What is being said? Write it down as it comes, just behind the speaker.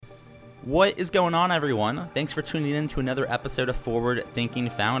What is going on, everyone? Thanks for tuning in to another episode of Forward Thinking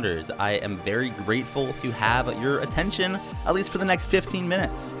Founders. I am very grateful to have your attention, at least for the next 15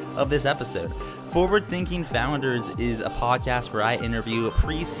 minutes of this episode. Forward Thinking Founders is a podcast where I interview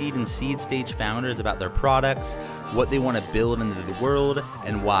pre-seed and seed stage founders about their products, what they want to build into the world,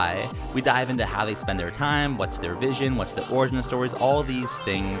 and why. We dive into how they spend their time, what's their vision, what's the origin stories, all these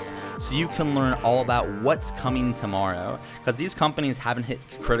things, so you can learn all about what's coming tomorrow. Because these companies haven't hit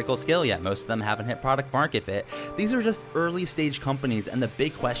critical scale yet. Most of them haven't hit product market fit. These are just early stage companies, and the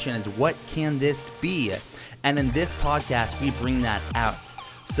big question is, what can this be? And in this podcast, we bring that out.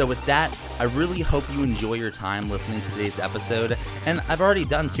 So with that, I really hope you enjoy your time listening to today's episode. And I've already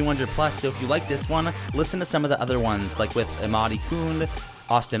done 200 plus, so if you like this one, listen to some of the other ones, like with Imadi Kund,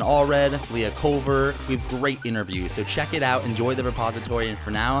 Austin Allred, Leah Culver. We have great interviews, so check it out, enjoy the repository, and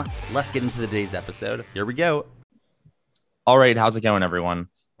for now, let's get into today's episode. Here we go. All right, how's it going, everyone?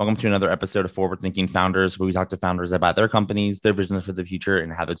 Welcome to another episode of Forward Thinking Founders, where we talk to founders about their companies, their visions for the future,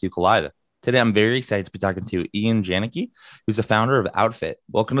 and how the two collide. Today, I'm very excited to be talking to Ian Janicki, who's the founder of Outfit.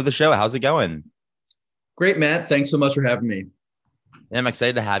 Welcome to the show. How's it going? Great, Matt. Thanks so much for having me. And I'm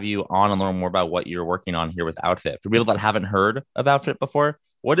excited to have you on and learn more about what you're working on here with Outfit. For people that haven't heard of Outfit before,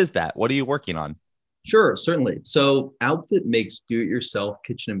 what is that? What are you working on? Sure, certainly. So Outfit makes do-it-yourself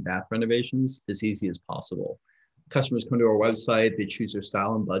kitchen and bath renovations as easy as possible. Customers come to our website, they choose their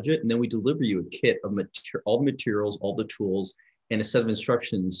style and budget, and then we deliver you a kit of all the materials, all the tools, and a set of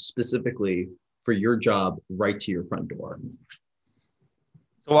instructions specifically for your job right to your front door.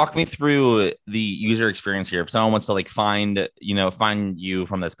 So walk me through the user experience here. If someone wants to find you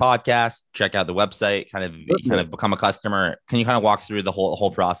from this podcast, check out the website, kind of become a customer, can you kind of walk through the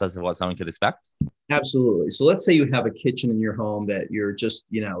whole process of what someone could expect? Absolutely. So let's say you have a kitchen in your home that you're just,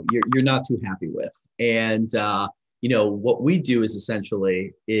 you're not too happy with. And, what we do is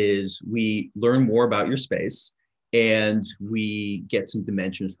essentially we learn more about your space and we get some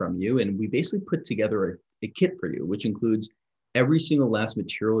dimensions from you. And we basically put together a kit for you, which includes every single last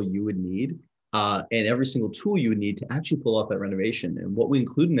material you would need and every single tool you would need to actually pull off that renovation. And what we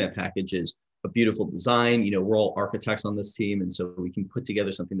include in that package is a beautiful design. We're all architects on this team. And so we can put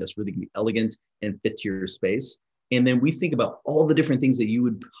together something that's really going to be elegant and fit to your space. And then we think about all the different things that you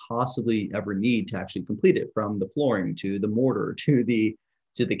would possibly ever need to actually complete it, from the flooring to the mortar to the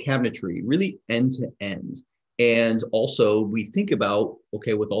cabinetry, really end to end. And also we think about,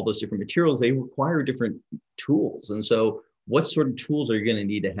 okay, with all those different materials, they require different tools. And so what sort of tools are you going to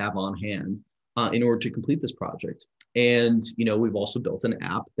need to have on hand in order to complete this project? And, we've also built an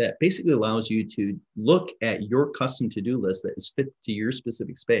app that basically allows you to look at your custom to-do list that is fit to your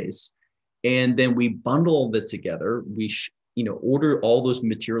specific space. And then we bundle all that together. We, order all those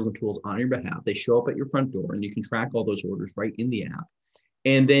materials and tools on your behalf. They show up at your front door and you can track all those orders right in the app.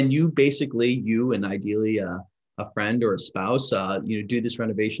 And then you and ideally a friend or a spouse, do this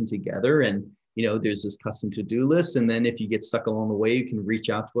renovation together. And, there's this custom to-do list. And then if you get stuck along the way, you can reach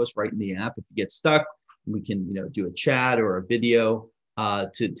out to us right in the app. If you get stuck, we can, do a chat or a video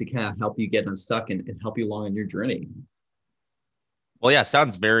to kind of help you get unstuck and help you along on your journey. Well, yeah,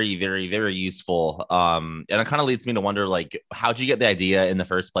 sounds very, very, very useful. And it kind of leads me to wonder, how'd you get the idea in the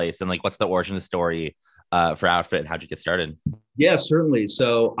first place? And what's the origin story for Outfit, and how'd you get started? Yeah, certainly.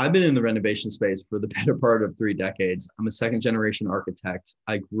 So I've been in the renovation space for the better part of 3 decades. I'm a second generation architect.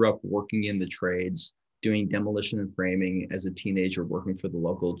 I grew up working in the trades, doing demolition and framing as a teenager, working for the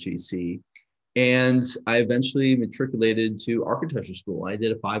local GC. And I eventually matriculated to architecture school. I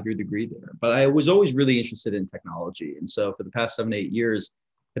did a 5-year degree there, but I was always really interested in technology. And so for the past 7-8 years,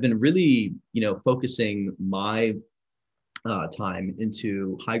 I've been really, focusing my time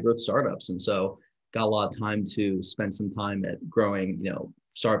into high growth startups. And so got a lot of time to spend some time at growing,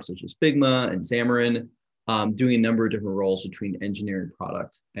 startups such as Figma and Xamarin, doing a number of different roles between engineering,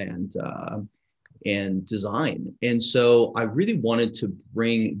 product, and design. And so I really wanted to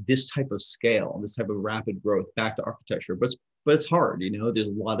bring this type of scale, this type of rapid growth back to architecture, but it's hard. There's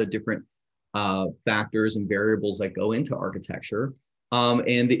a lot of different factors and variables that go into architecture.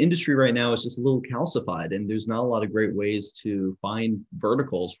 And the industry right now is just a little calcified, and there's not a lot of great ways to find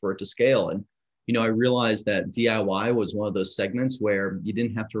verticals for it to scale. And, I realized that DIY was one of those segments where you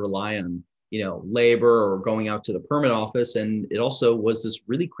didn't have to rely on labor or going out to the permit office. And it also was this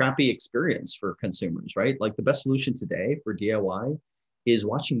really crappy experience for consumers, right? Like the best solution today for DIY is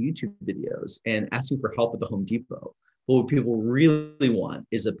watching YouTube videos and asking for help at the Home Depot. But what people really want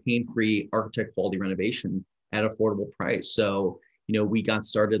is a pain-free architect quality renovation at affordable price. So, we got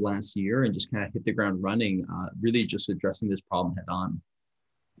started last year and just kind of hit the ground running, really just addressing this problem head on.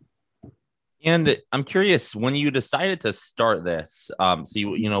 And I'm curious, when you decided to start this, so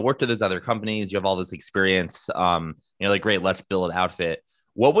you worked with those other companies, you have all this experience, like, great, let's build outfit.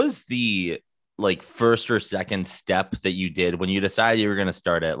 What was the like first or second step that you did when you decided you were going to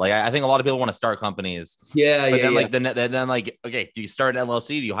start it? Like, I think a lot of people want to start companies, Yeah, but yeah, then yeah. like then like, okay, do you start an LLC?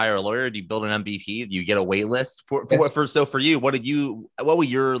 Do you hire a lawyer? Do you build an MVP? Do you get a wait list Yes. for you? What were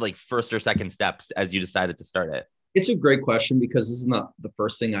your like first or second steps as you decided to start it? It's a great question because this is not the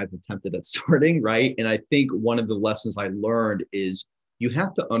first thing I've attempted at starting, right? And I think one of the lessons I learned is you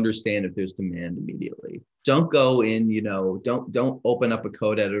have to understand if there's demand immediately. Don't go in, don't open up a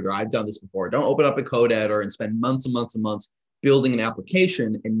code editor. I've done this before. Don't open up a code editor and spend months and months and months building an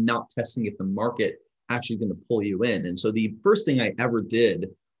application and not testing if the market actually going to pull you in. And so the first thing I ever did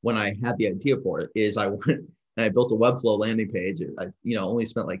when I had the idea for it is I went and I built a Webflow landing page. I, only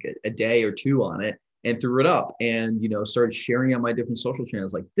spent like a day or two on it and threw it up and started sharing on my different social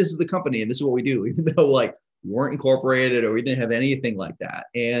channels like this is the company and this is what we do, even though like we weren't incorporated or we didn't have anything like that.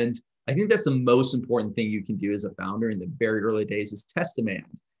 And I think that's the most important thing you can do as a founder in the very early days is test demand,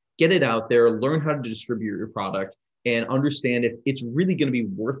 get it out there, learn how to distribute your product, and understand if it's really going to be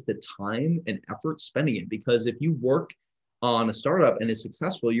worth the time and effort spending it. Because if you work on a startup and is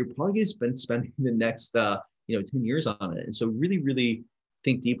successful, you're probably going to spending the next 10 years on it. And so really, really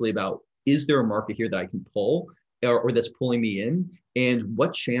think deeply about, is there a market here that I can pull or that's pulling me in? And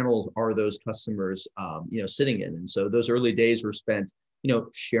what channels are those customers, sitting in? And so those early days were spent,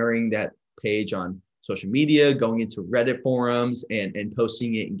 sharing that page on social media, going into Reddit forums and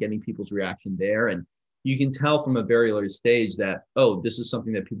posting it and getting people's reaction there. And you can tell from a very early stage that, oh, this is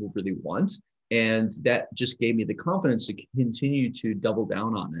something that people really want. And that just gave me the confidence to continue to double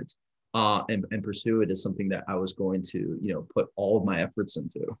down on it and pursue it as something that I was going to, put all of my efforts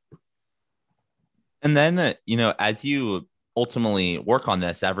into. And then, as you ultimately work on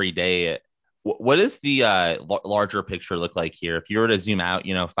this every day, what does the larger picture look like here? If you were to zoom out,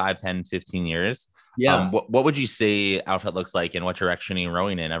 5, 10, 15 years, Yeah. what would you say Outfit looks like and what direction are you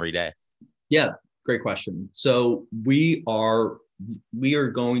rowing in every day? Yeah. Great question. So we are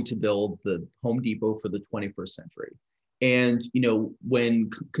going to build the Home Depot for the 21st century. And,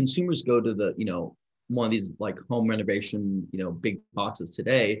 when consumers go to the, one of these like home renovation, big boxes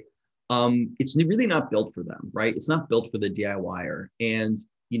today, it's really not built for them, right? It's not built for the DIYer. And,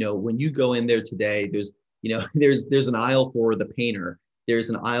 when you go in there today, there's, there's an aisle for the painter. There's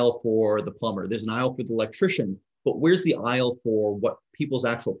an aisle for the plumber. There's an aisle for the electrician. But where's the aisle for what people's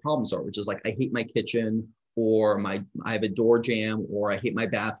actual problems are, which is like, I hate my kitchen, or I have a door jam, or I hate my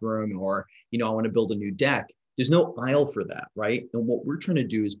bathroom, or, I want to build a new deck. There's no aisle for that, right? And what we're trying to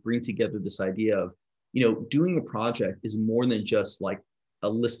do is bring together this idea of, doing a project is more than just like a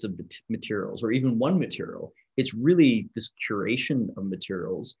list of materials or even one material. It's really this curation of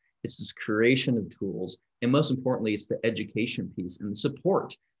materials. It's this curation of tools. And most importantly, it's the education piece and the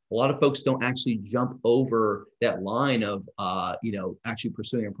support. A lot of folks don't actually jump over that line of, actually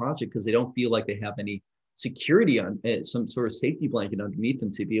pursuing a project because they don't feel like they have any security on some sort of safety blanket underneath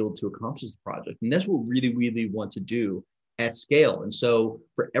them to be able to accomplish the project. And that's what we really, really want to do at scale. And so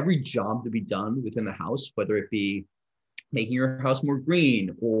for every job to be done within the house, whether it be making your house more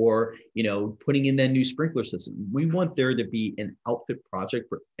green or, putting in that new sprinkler system, we want there to be an outfit project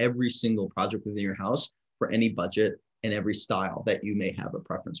for every single project within your house for any budget and every style that you may have a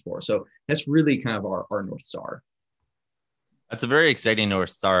preference for. So that's really kind of our North Star. That's a very exciting North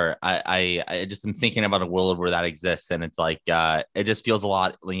Star. I just am thinking about a world where that exists, and it's like it just feels a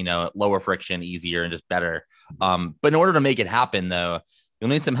lot, lower friction, easier, and just better. But in order to make it happen, though, you'll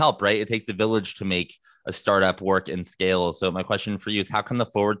need some help, right? It takes a village to make a startup work and scale. So my question for you is, how can the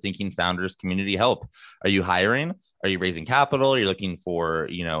forward-thinking founders community help? Are you hiring? Are you raising capital? Are you looking for,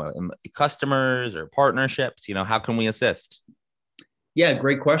 customers or partnerships? How can we assist? Yeah,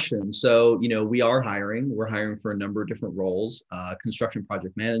 great question. So, we are hiring. We're hiring for a number of different roles, construction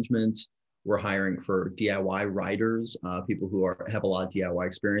project management. We're hiring for DIY writers, people who have a lot of DIY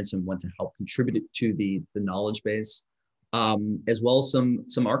experience and want to help contribute to the knowledge base, as well as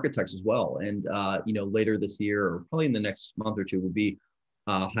some architects as well. And, later this year, or probably in the next month or two, we'll be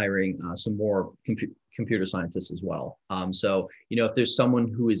hiring some more computer scientists as well. So, if there's someone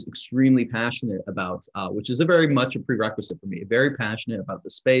who is extremely passionate about, which is a very much a prerequisite for me, very passionate about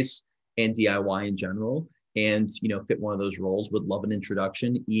the space and DIY in general, and, fit one of those roles, would love an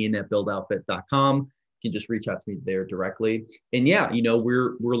introduction, Ian@buildoutfit.com. You can just reach out to me there directly. And yeah,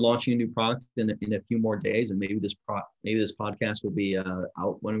 we're launching a new product in a few more days, and maybe this podcast will be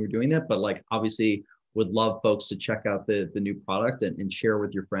out when we're doing that. But like, obviously, would love folks to check out the new product and share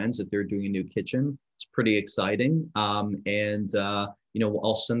with your friends if they're doing a new kitchen. It's pretty exciting. I'll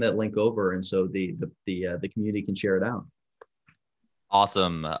send that link over, and so the community can share it out.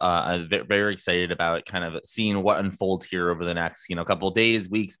 Awesome. I'm very excited about kind of seeing what unfolds here over the next, couple of days,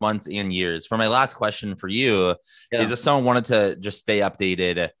 weeks, months, and years. For my last question for you, is if someone wanted to just stay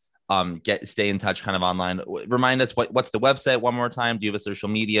updated, stay in touch kind of online, remind us what's the website one more time? Do you have a social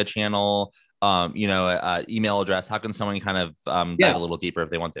media channel, email address? How can someone kind of dive a little deeper if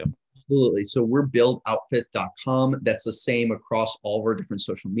they want to? Absolutely. So we're buildoutfit.com. That's the same across all of our different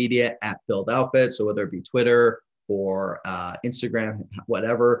social media at Build Outfit. So whether it be Twitter or Instagram,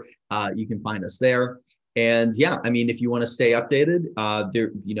 whatever, you can find us there. And if you want to stay updated,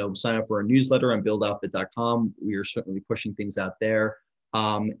 sign up for our newsletter on buildoutfit.com. We are certainly pushing things out there.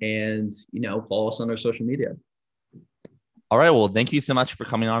 Follow us on our social media. All right. Well, thank you so much for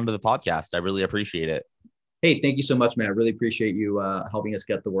coming on to the podcast. I really appreciate it. Hey, thank you so much, Matt. I really appreciate you helping us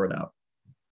get the word out.